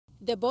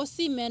The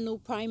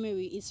Boismenu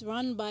Primary is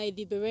run by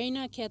the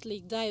Bereina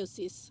Catholic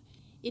Diocese.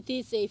 It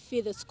is a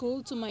feeder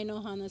school to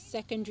Mainohana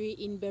Secondary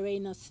in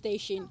Bereina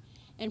Station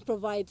and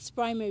provides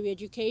primary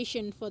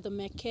education for the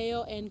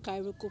Makeo and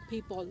Kairuku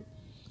people.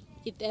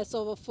 It has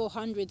over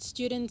 400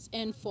 students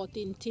and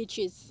 14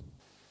 teachers.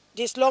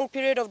 This long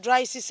period of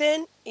dry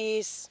season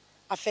is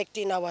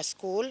affecting our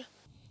school.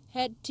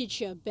 Head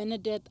teacher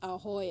Benedette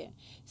Ahoye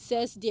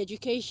says the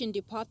education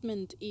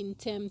department in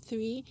Term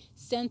 3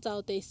 sent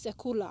out a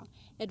circular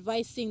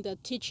advising the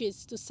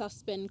teachers to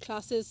suspend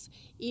classes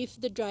if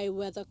the dry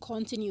weather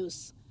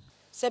continues.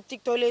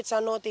 Septic toilets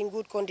are not in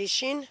good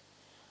condition.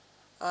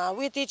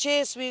 We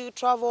teachers, we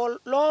travel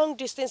long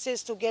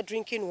distances to get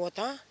drinking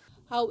water.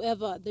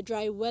 However, the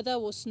dry weather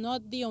was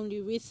not the only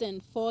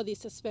reason for the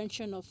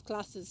suspension of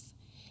classes.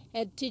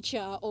 Head teacher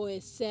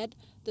Ahoye said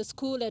the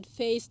school had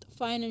faced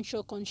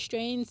financial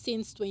constraints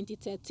since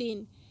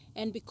 2013,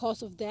 and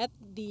because of that,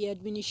 the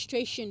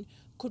administration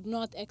could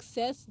not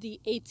access the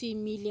 80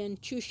 million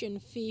tuition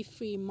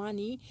fee-free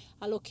money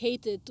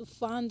allocated to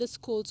fund the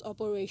school's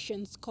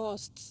operations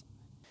costs.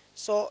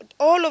 So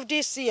all of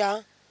this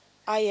year,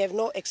 I have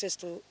no access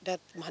to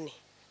that money.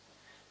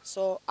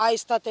 So I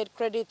started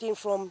crediting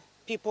from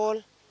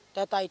people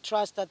that I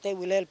trust that they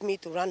will help me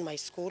to run my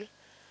school.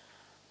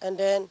 And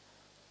then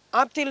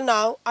up till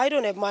now, I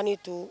don't have money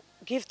to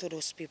give to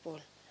those people.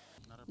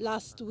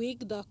 Last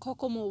week, the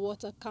Kokomo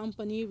Water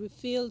Company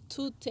refilled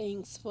 2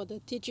 tanks for the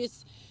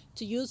teachers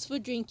to use for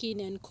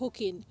drinking and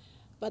cooking,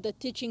 but the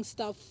teaching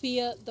staff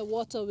fear the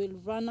water will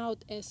run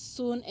out as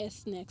soon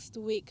as next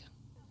week.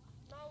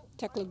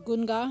 Tekla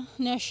Gunga,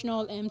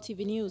 National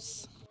MTV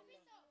News.